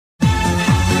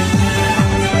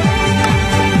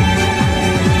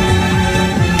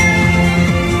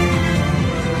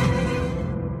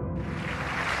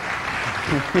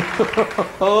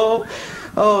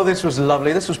Oh, this was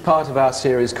lovely. This was part of our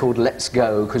series called Let's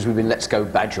Go, because we've been Let's Go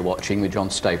Badger watching with John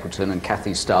Stapleton and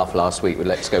Kathy's staff last week with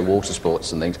Let's Go Water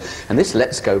Sports and things. And this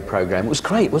Let's Go programme was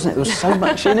great, wasn't it? There was so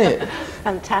much in it.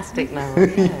 Fantastic, Noel.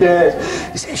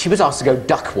 Yes. She was asked to go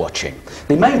duck watching.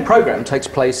 The main programme takes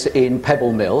place in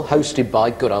Pebble Mill, hosted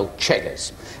by good old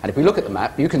Cheggers. And if we look at the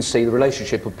map, you can see the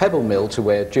relationship of Pebble Mill to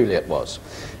where Juliet was,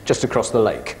 just across the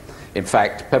lake. In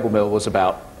fact, Pebble Mill was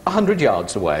about 100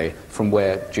 yards away from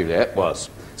where Juliet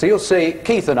was. So you'll see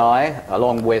Keith and I,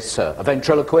 along with a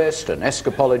ventriloquist, an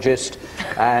escapologist,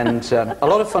 and a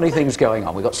lot of funny things going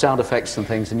on. We've got sound effects and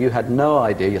things, and you had no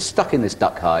idea. You're stuck in this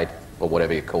duck hide, or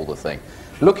whatever you call the thing,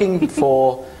 looking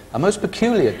for a most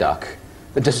peculiar duck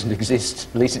that doesn't exist,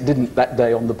 at least it didn't that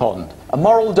day on the pond. A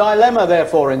moral dilemma,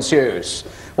 therefore, ensues.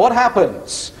 What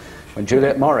happens when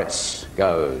Juliet Morris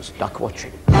goes duck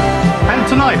watching? And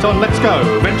tonight on Let's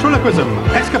Go, ventriloquism,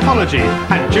 escapology,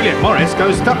 and Juliet Morris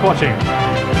goes duck watching.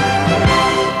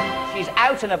 She's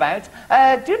out and about,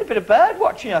 doing a bit of bird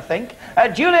watching, I think.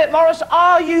 Juliet Morris,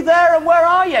 are you there and where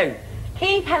are you?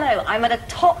 Keith, hello. I'm at a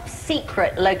top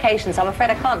secret location, so I'm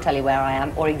afraid I can't tell you where I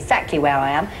am or exactly where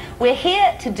I am. We're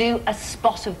here to do a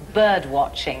spot of bird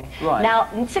watching. Right. Now,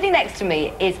 sitting next to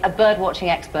me is a bird watching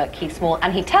expert, Keith Small,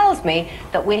 and he tells me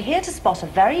that we're here to spot a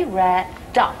very rare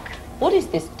duck. What is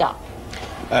this duck?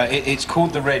 It's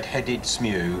called the red-headed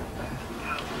smew.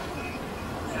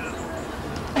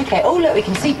 Okay, oh look, we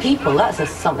can see people, that's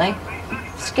something.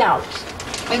 Scouts.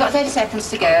 We've got 30 seconds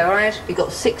to go, all right? We've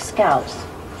got 6 scouts.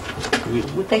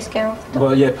 Would they scare off the duck?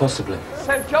 Well, yeah, possibly.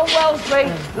 So, John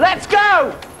Wellesby, let's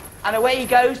go! And away he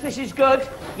goes, this is good.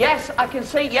 Yes, I can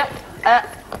see, yep.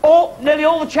 Nearly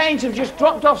all the chains have just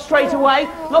dropped off straight away.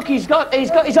 Look, he's got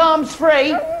his arms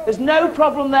free. There's no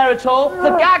problem there at all.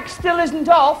 The gag still isn't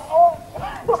off.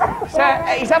 So,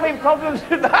 he's having problems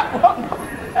with that one.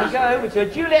 Let's go over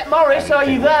to Juliet Morris, are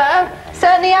you there?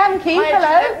 Certainly am, Keith,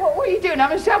 hello. What are you doing,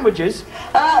 having sandwiches?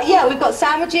 Yeah, we've got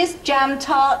sandwiches, jam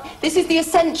tart. This is the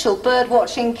essential bird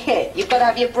watching kit. You've got to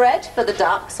have your bread for the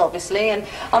ducks, obviously, and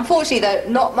unfortunately, though,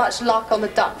 not much luck on the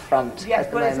duck front. Yes,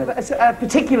 but it's a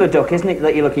particular duck, isn't it,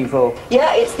 that you're looking for?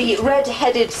 Yeah, it's the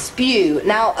red-headed spew.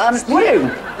 Now, Spew?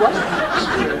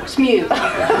 What? Spew.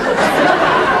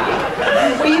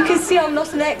 Well, you can see I'm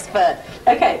not an expert.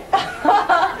 Okay.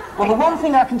 Well, the one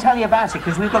thing I can tell you about it,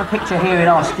 because we've got a picture here in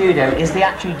our studio, is the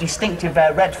actually distinctive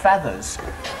red feathers.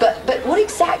 But what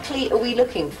exactly are we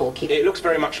looking for, Keith? It looks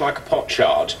very much like a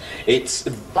potsherd. It's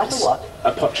like a what?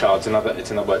 A potsherd's another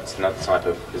type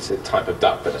of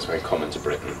duck, but that's very common to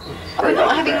Britain. We're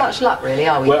not having much luck, really,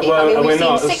 are we? Well, I mean, we're we've seen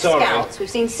not, 6 sorry. scouts. We've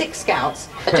seen 6 scouts.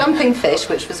 A jumping fish,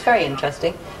 which was very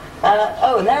interesting.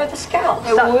 Oh, and there are the scouts.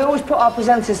 Yeah, well, we always put our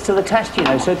presenters to the test, you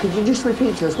know, so could you just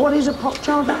repeat to us, what is a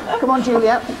potsherd? Come on,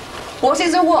 Juliet. What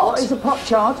is a what? What is a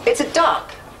potsherd? It's a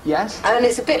duck. Yes. And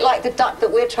it's a bit like the duck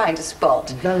that we're trying to spot.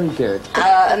 Very good.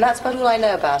 And that's about all I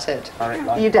know about it.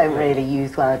 Right. You don't really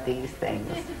use one of these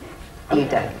things. You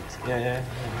don't. Yeah.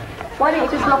 Why don't you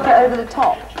just lock it over the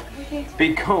top?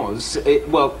 Because,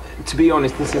 well, to be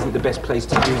honest, this isn't the best place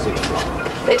to use it from.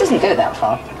 It doesn't go that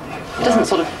far. It doesn't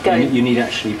sort of go... You need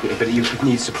actually, but you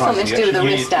need surprisingly... Something to do with the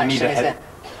wrist action, is it?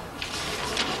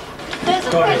 There's a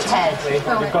red head. We've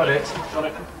got it.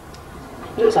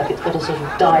 Looks like it's got a sort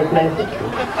of dyed nose.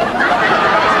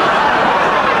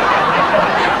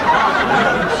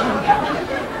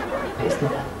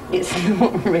 It's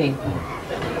not really.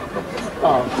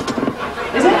 Oh.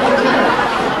 Is it?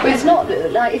 But it's not,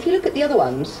 like, if you look at the other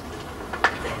ones,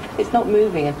 it's not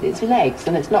moving its legs,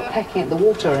 and it's not pecking at the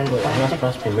water and... Well, it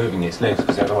must be moving its legs,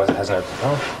 because otherwise it has no...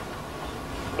 Oh.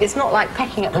 It's not like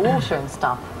pecking at the water and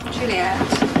stuff. Juliet.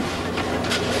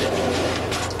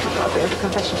 I've got a bit of a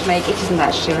confession to make. It isn't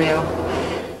actually real.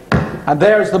 And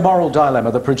there is the moral dilemma.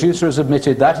 The producer has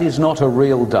admitted that is not a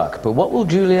real duck. But what will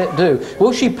Juliet do?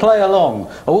 Will she play along?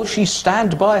 Or will she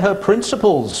stand by her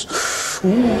principles?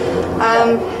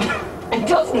 It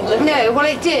doesn't look... No, well,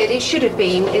 it did. It should have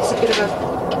been. It's a bit of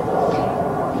a...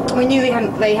 We knew they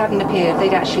hadn't appeared.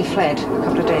 They'd actually fled a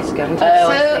couple of days ago. We've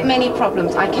had so many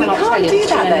problems. I cannot tell you. Do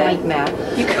that, it's a nightmare.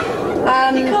 You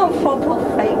can't fumble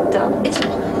fake duck.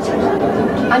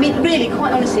 I mean, really,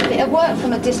 quite honestly, it worked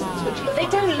from a distance. They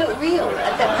don't look real.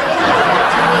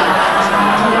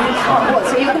 What,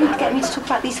 so you're going to get me to talk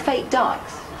about these fake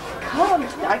ducks?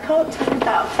 I can't tell you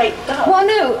about fake duck. Well,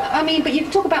 no, I mean, but you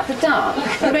can talk about the duck,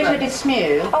 the red-headed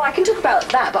smew. Oh, I can talk about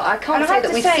that, but I can't say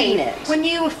that we've seen it. When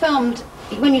you were filmed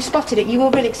when you spotted it, you were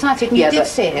really excited and you did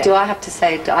see it. Do I have to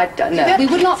say? I don't know. We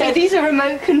would not. So these are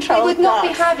remote control. We would not be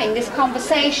having this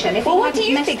conversation if Well, you what do hadn't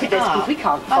you messed think of it this? up. Because we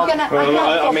can't. I'm gonna.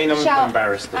 Well, I mean, I'm shout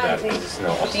embarrassed about it because it's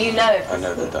not. Do you know? I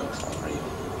know the ducks aren't real.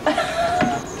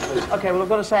 OK, well, I've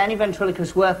got to say, any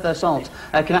ventriloquist worth their salt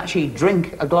can actually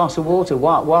drink a glass of water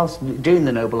whilst doing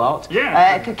the noble art.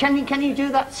 Yeah. Can you do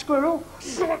that, squirrel?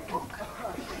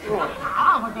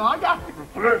 Oh, my God.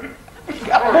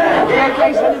 Yeah,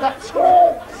 OK, so do that,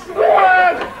 squirrel.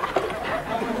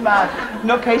 Man,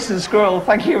 nutcase and squirrel,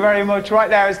 thank you very much. Right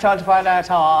now, it's time to find out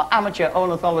how our amateur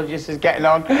ornithologist is getting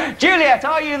on. Juliet,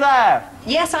 are you there?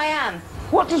 Yes, I am.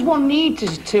 What does one need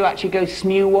to actually go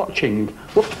smew watching?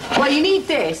 Well, you need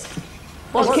this.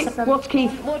 What's Keith? What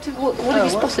have you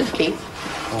spotted, Keith?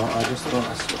 Oh, I just thought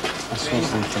I saw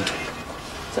something.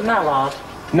 It's a mallard.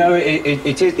 No,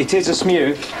 it is a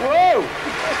smew. Whoa!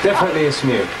 Definitely a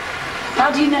smew. How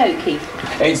do you know, Keith?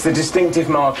 It's the distinctive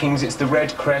markings, it's the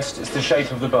red crest, it's the shape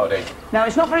of the body. Now,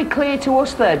 it's not very clear to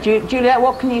us there. Juliet,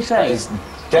 what can you say? It's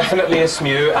definitely a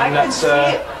smew, and that's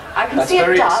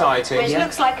very exciting. Which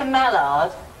looks like a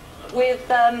mallard with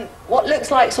what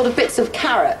looks like sort of bits of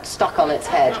carrot stuck on its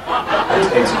head.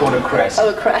 It's called a crest. Oh,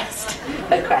 a crest.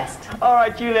 A crest. All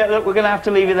right, Juliet, look, we're going to have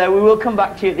to leave you there. We will come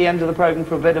back to you at the end of the programme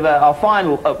for a bit of our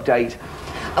final update.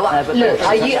 Look,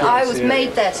 I was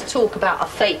made there to talk about a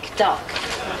fake duck.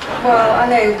 Well, I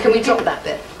know. Can we drop that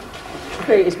bit?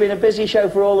 It's been a busy show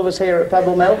for all of us here at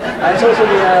Pebble Mill, and it's also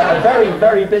been a very,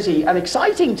 very busy and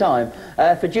exciting time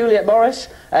for Juliet Morris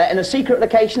in a secret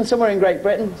location somewhere in Great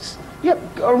Britain. Yep,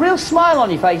 a real smile on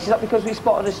your face. Is that because we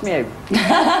spotted a smew?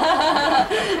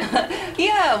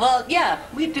 Yeah,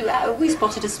 we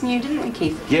spotted a smew, didn't we,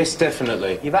 Keith? Yes,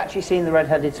 definitely. You've actually seen the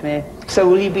red-headed smew. So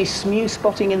will you be smew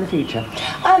spotting in the future?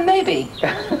 Maybe.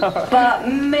 But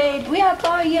maybe, yeah,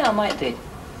 I might do.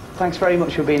 Thanks very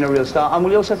much for being a real star. And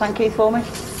will you also thank Keith for me?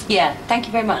 Yeah, thank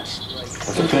you very much.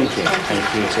 Thank you.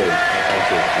 Thank you too.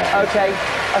 Thank you. OK,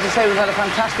 as I say, we've had a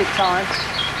fantastic time.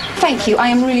 Thank you. I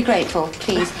am really grateful.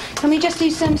 Please, can we just do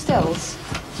some stills?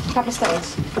 A couple of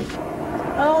stills.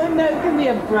 Oh no, give me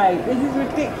a break. This is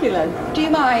ridiculous. Do you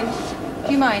mind?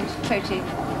 Do you mind, Toti?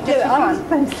 Just for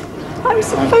fun. I'm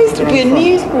supposed to be a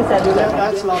news presenter.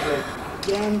 That's lovely.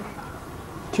 Again.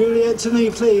 Juliet, to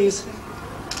me, please.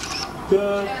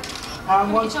 Good.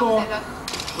 And once more.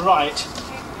 Right.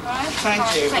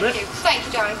 Thank you. Thank you. Thank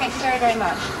you, darling. Thank you very, very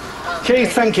much.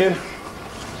 Keith, thank you.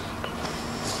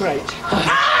 It's great.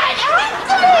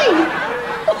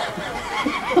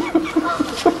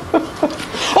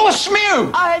 Oh, a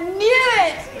smew! I knew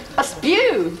it! A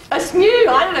spew! A smew!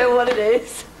 I don't know what it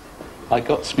is. I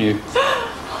got smew.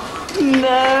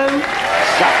 No.